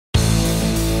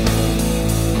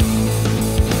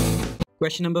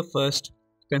Question number first,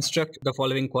 construct the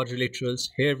following quadrilaterals.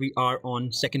 Here we are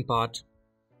on second part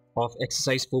of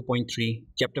exercise 4.3,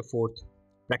 chapter 4th,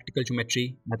 practical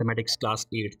geometry, mathematics class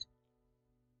 8th.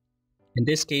 In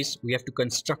this case, we have to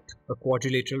construct a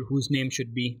quadrilateral whose name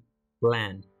should be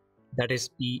plan, that is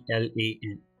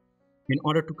P-L-A-N. In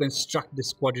order to construct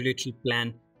this quadrilateral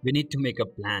plan, we need to make a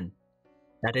plan.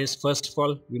 That is, first of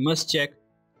all, we must check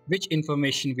which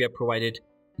information we are provided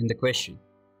in the question.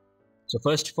 So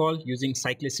first of all, using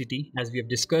cyclicity, as we have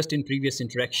discussed in previous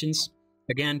interactions,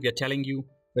 again we are telling you,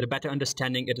 with a better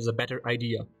understanding, it is a better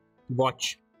idea to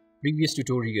watch previous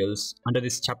tutorials under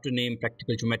this chapter name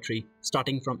practical geometry,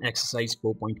 starting from exercise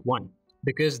 4.1,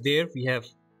 because there we have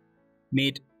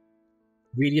made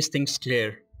various things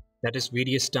clear, that is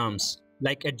various terms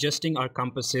like adjusting our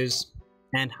compasses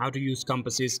and how to use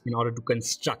compasses in order to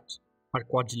construct our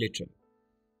quadrilateral.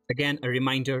 Again, a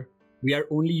reminder, we are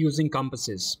only using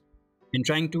compasses in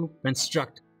trying to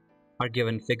construct our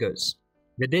given figures.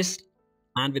 With this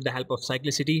and with the help of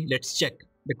cyclicity, let's check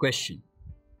the question.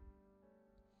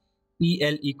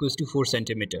 PL equals to 4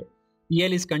 cm.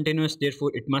 PL is continuous, therefore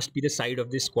it must be the side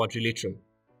of this quadrilateral.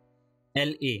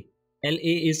 LA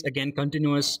is again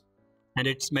continuous and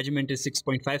its measurement is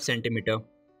 6.5 cm.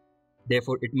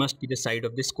 Therefore it must be the side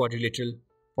of this quadrilateral,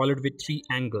 followed with 3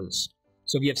 angles.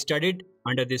 So we have studied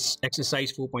under this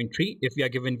exercise 4.3, if we are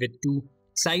given with 2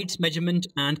 sides measurement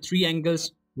and 3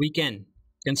 angles, we can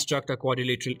construct a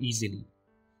quadrilateral easily.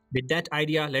 With that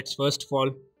idea, let's first of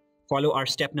all follow our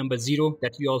step number 0,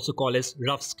 that we also call as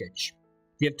rough sketch.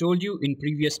 We have told you in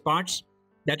previous parts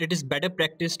that it is better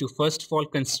practice to first of all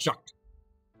construct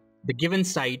the given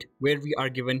side where we are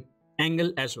given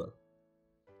angle as well.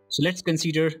 So let's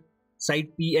consider side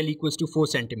PL equals to 4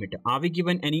 cm. Are we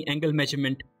given any angle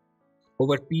measurement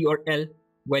over P or L?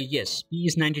 Well, yes, P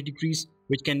is 90 degrees,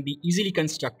 which can be easily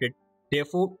constructed.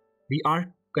 Therefore, we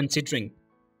are considering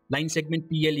line segment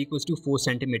PL equals to 4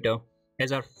 cm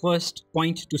as our first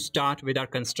point to start with our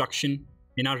construction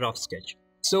in our rough sketch.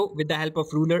 So with the help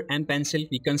of ruler and pencil,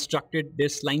 we constructed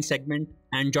this line segment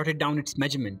and jotted down its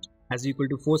measurement as equal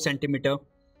to 4 cm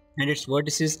and its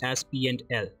vertices as P and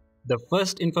L. The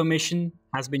first information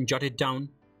has been jotted down.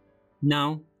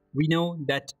 Now we know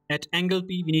that at angle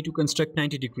P we need to construct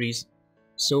 90 degrees.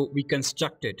 So we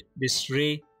constructed this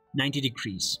ray 90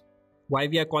 degrees. Why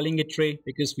we are calling it ray?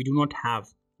 Because we do not have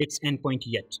its endpoint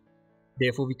yet.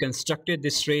 Therefore we constructed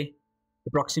this ray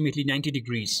approximately 90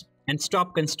 degrees and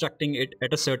stop constructing it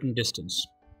at a certain distance.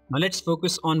 Now let's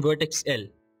focus on vertex L.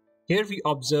 Here we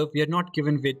observe we are not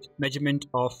given with measurement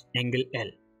of angle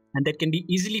L, and that can be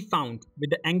easily found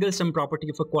with the angle sum property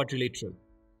of a quadrilateral.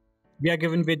 We are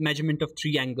given with measurement of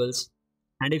 3 angles,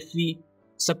 and if we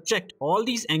subtract all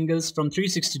these angles from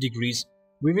 360 degrees,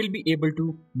 we will be able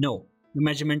to know the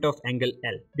measurement of angle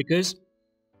L, because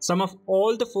sum of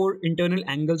all the 4 internal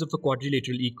angles of a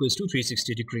quadrilateral equals to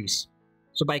 360 degrees.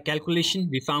 So by calculation,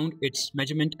 we found its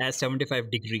measurement as 75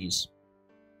 degrees.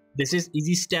 This is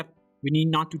easy step. We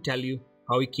need not to tell you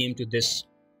how we came to this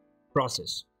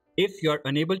process. If you are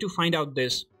unable to find out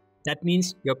this, that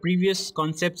means your previous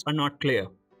concepts are not clear.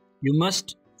 You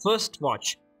must first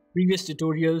watch previous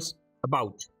tutorials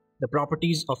about the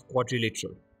properties of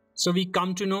quadrilateral. So we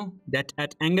come to know that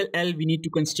at angle L we need to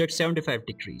construct 75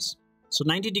 degrees. So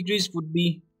 90 degrees would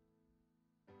be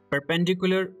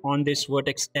perpendicular on this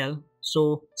vertex L.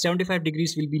 So 75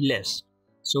 degrees will be less.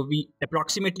 So we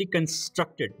approximately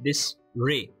constructed this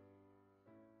ray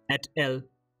at L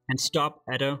and stop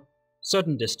at a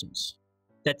certain distance.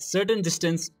 That certain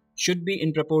distance should be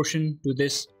in proportion to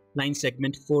this line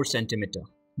segment 4 cm.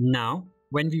 Now,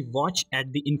 when we watch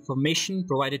at the information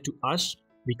provided to us,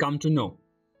 we come to know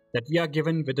that we are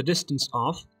given with a distance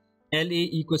of LA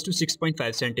equals to 6.5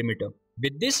 cm.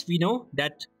 With this, we know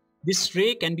that this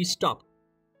ray can be stopped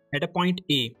at a point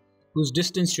A, whose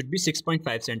distance should be 6.5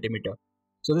 cm.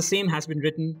 So the same has been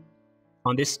written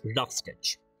on this rough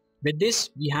sketch. With this,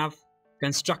 we have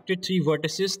constructed 3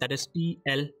 vertices, that is P,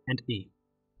 L and A.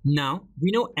 Now,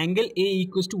 we know angle A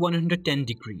equals to 110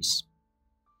 degrees.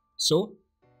 So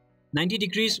 90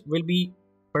 degrees will be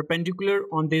perpendicular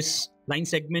on this line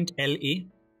segment LA.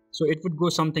 So it would go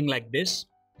something like this.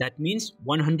 That means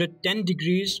 110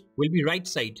 degrees will be right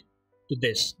side to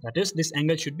this. That is, this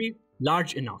angle should be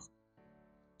large enough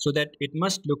so that it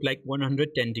must look like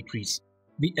 110 degrees.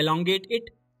 We elongate it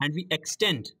and we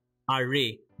extend our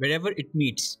ray wherever it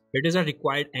meets. It is a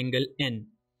required angle N,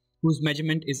 whose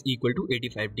measurement is equal to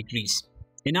 85 degrees.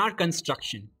 In our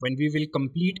construction, when we will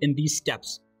complete in these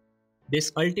steps, this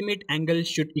ultimate angle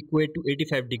should equate to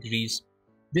 85 degrees.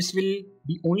 This will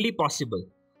be only possible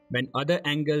when other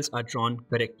angles are drawn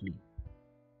correctly.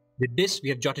 With this, we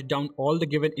have jotted down all the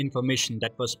given information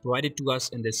that was provided to us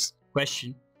in this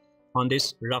question on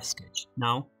this rough sketch.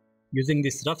 Now, using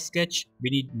this rough sketch, we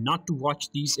need not to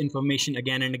watch these information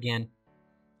again and again.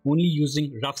 Only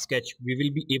using rough sketch, we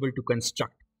will be able to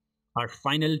construct our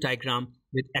final diagram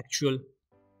with actual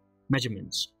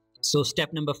measurements. So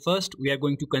step number first, we are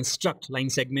going to construct line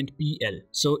segment PL.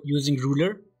 So using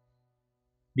ruler,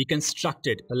 we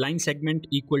constructed a line segment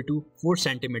equal to 4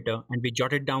 cm and we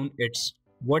jotted down its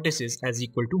vertices as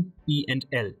equal to P and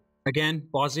L. Again,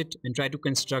 pause it and try to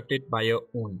construct it by your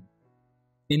own.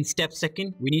 In step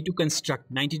second, we need to construct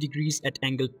 90 degrees at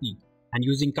angle P, and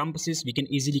using compasses, we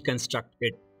can easily construct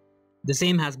it. The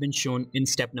same has been shown in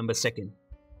step number second.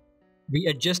 We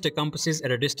adjust the compasses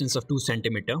at a distance of 2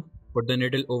 cm, put the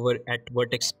needle over at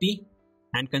vertex P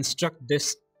and construct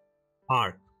this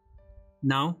arc.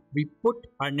 Now we put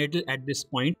our needle at this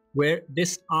point where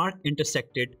this arc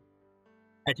intersected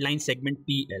at line segment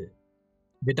PL.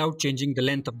 Without changing the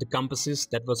length of the compasses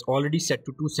that was already set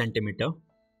to 2 cm,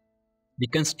 we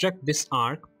construct this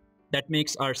arc that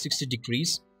makes our 60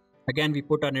 degrees. Again, we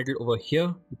put our needle over here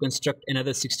to construct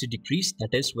another 60 degrees,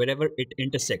 that is wherever it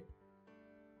intersects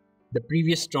the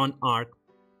previous drawn arc.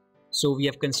 So we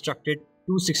have constructed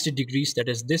 260 degrees, that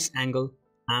is this angle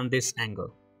and this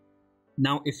angle.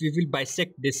 Now if we will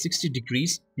bisect this 60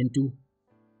 degrees into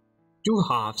two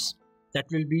halves, that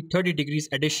will be 30 degrees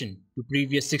addition to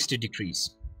previous 60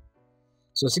 degrees.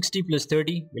 So 60 plus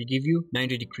 30 will give you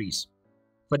 90 degrees.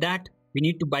 For that, we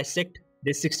need to bisect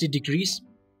this 60 degrees.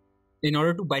 In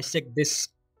order to bisect this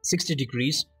 60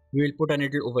 degrees, we will put a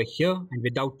needle over here and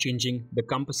without changing the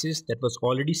compasses that was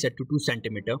already set to 2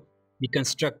 cm, we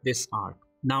construct this arc.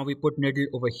 Now we put needle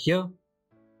over here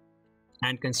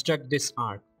and construct this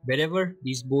arc. Wherever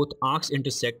these both arcs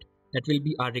intersect, that will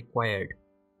be our required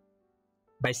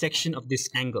bisection of this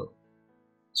angle.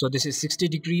 So this is 60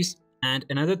 degrees and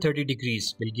another 30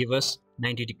 degrees will give us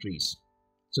 90 degrees.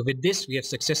 So with this, we have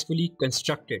successfully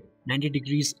constructed 90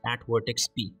 degrees at vertex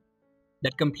P.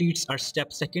 That completes our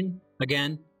step second.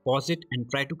 Again, pause it and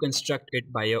try to construct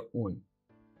it by your own.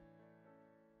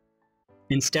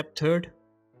 In step third,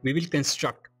 we will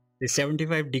construct the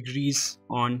 75 degrees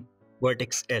on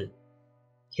vertex L.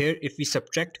 Here, if we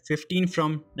subtract 15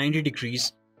 from 90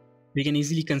 degrees, we can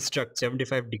easily construct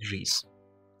 75 degrees.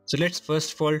 So let's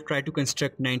first of all try to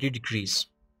construct 90 degrees.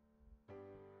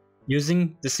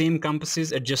 Using the same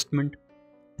compasses adjustment,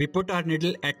 we put our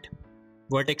needle at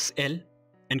vertex L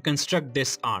and construct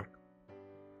this arc.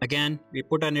 Again, we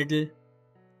put our needle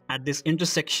at this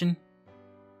intersection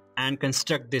and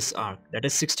construct this arc, that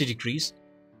is 60 degrees.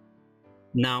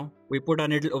 Now we put our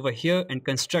needle over here and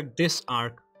construct this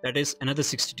arc, that is another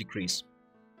 60 degrees.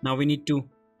 Now we need to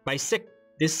bisect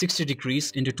this 60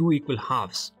 degrees into two equal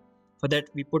halves. For that,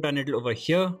 we put our needle over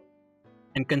here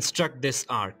and construct this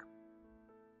arc.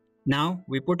 Now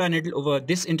we put our needle over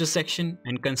this intersection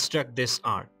and construct this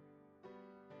arc.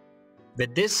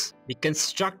 With this, we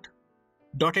construct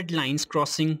dotted lines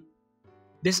crossing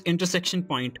this intersection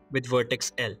point with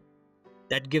vertex L.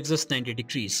 That gives us 90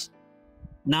 degrees.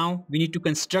 Now we need to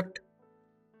construct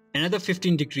another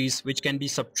 15 degrees which can be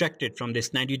subtracted from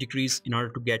this 90 degrees in order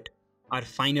to get our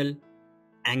final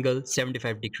angle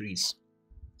 75 degrees.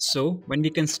 So when we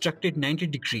constructed 90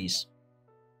 degrees,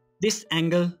 this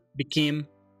angle became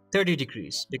 30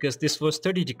 degrees because this was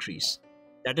 30 degrees.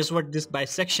 That is what this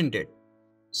bisection did.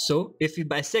 So if we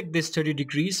bisect this 30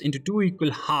 degrees into two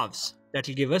equal halves, that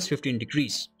will give us 15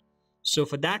 degrees. So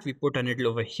for that, we put a needle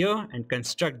over here and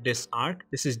construct this arc.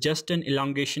 This is just an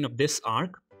elongation of this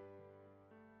arc.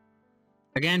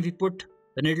 Again, we put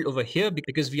the needle over here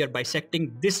because we are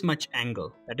bisecting this much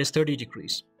angle, that is 30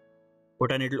 degrees.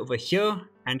 Put a needle over here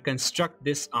and construct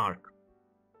this arc.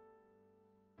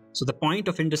 So the point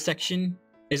of intersection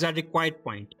is our required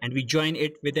point and we join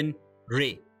it with an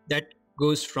ray that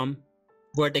goes from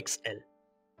vertex L.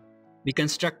 We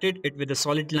constructed it with a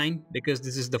solid line because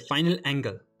this is the final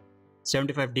angle,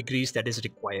 75 degrees, that is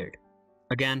required.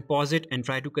 Again, pause it and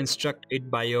try to construct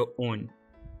it by your own.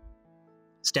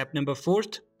 Step number 4,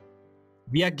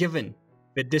 we are given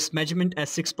with this measurement as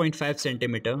 6.5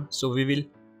 centimeter, so we will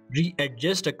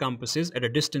readjust the compasses at a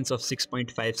distance of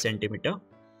 6.5 centimeter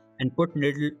and put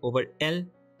needle over L,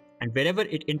 and wherever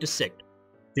it intersects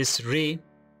this ray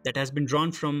that has been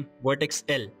drawn from vertex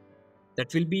L,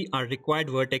 that will be our required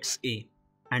vertex A,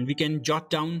 and we can jot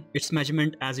down its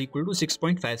measurement as equal to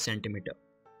 6.5 centimeter.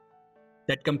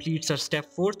 That completes our step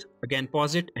 4. Again,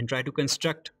 pause it and try to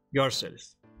construct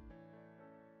yourself.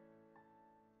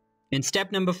 In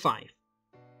step number 5,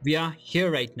 we are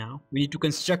here right now. We need to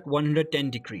construct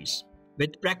 110 degrees.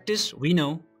 With practice, we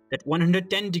know that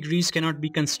 110 degrees cannot be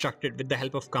constructed with the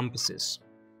help of compasses.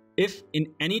 If in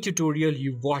any tutorial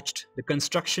you watched the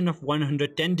construction of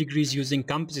 110 degrees using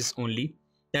compasses only,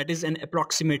 that is an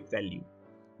approximate value.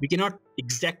 We cannot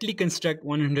exactly construct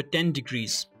 110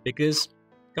 degrees because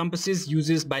compasses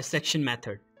uses bisection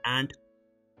method, and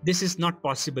this is not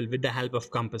possible with the help of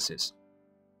compasses.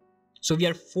 So we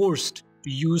are forced to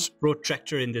use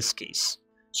protractor in this case.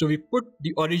 So we put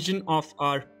the origin of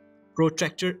our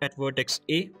protractor at vertex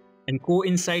A and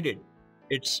coincided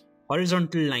its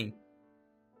horizontal line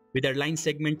with our line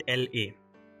segment LA.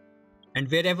 And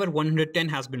wherever 110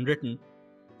 has been written,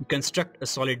 we construct a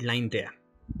solid line there,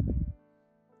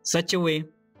 such a way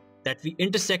that we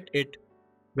intersect it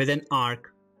with an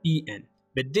arc PN.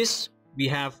 With this, we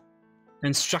have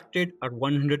constructed our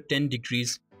 110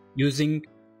 degrees using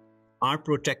our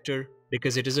protractor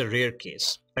because it is a rare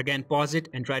case. Again, pause it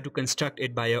and try to construct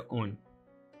it by your own.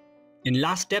 In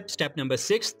last step, step number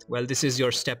 6, well, this is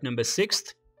your step number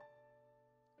 6.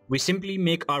 We simply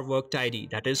make our work tidy.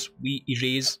 That is, we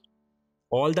erase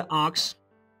all the arcs,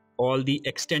 all the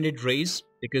extended rays,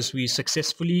 because we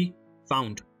successfully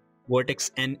found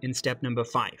vertex N in step number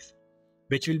 5,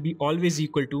 which will be always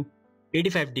equal to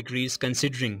 85 degrees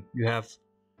considering you have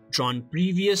drawn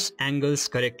previous angles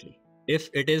correctly. If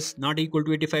it is not equal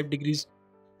to 85 degrees,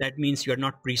 that means you are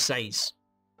not precise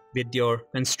with your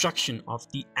construction of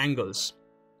the angles.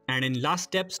 And in last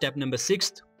step, step number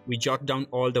 6, we jot down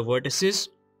all the vertices,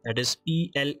 that is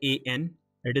PLAN.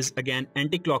 It is again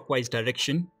anti-clockwise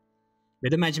direction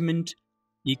with a measurement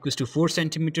equals to 4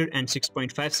 cm and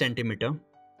 6.5 cm.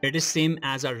 It is same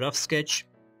as our rough sketch,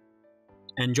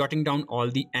 and jotting down all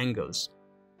the angles.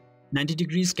 90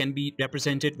 degrees can be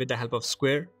represented with the help of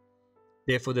square.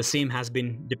 Therefore, the same has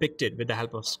been depicted with the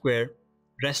help of square.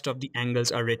 Rest of the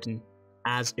angles are written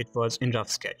as it was in rough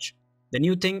sketch. The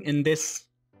new thing in this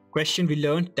question, we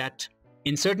learned that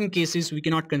in certain cases we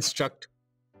cannot construct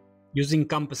using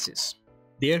compasses.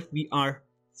 There we are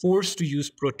forced to use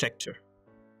protractor.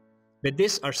 With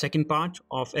this, our second part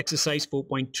of exercise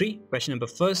 4.3, question number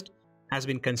 1, has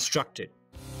been constructed.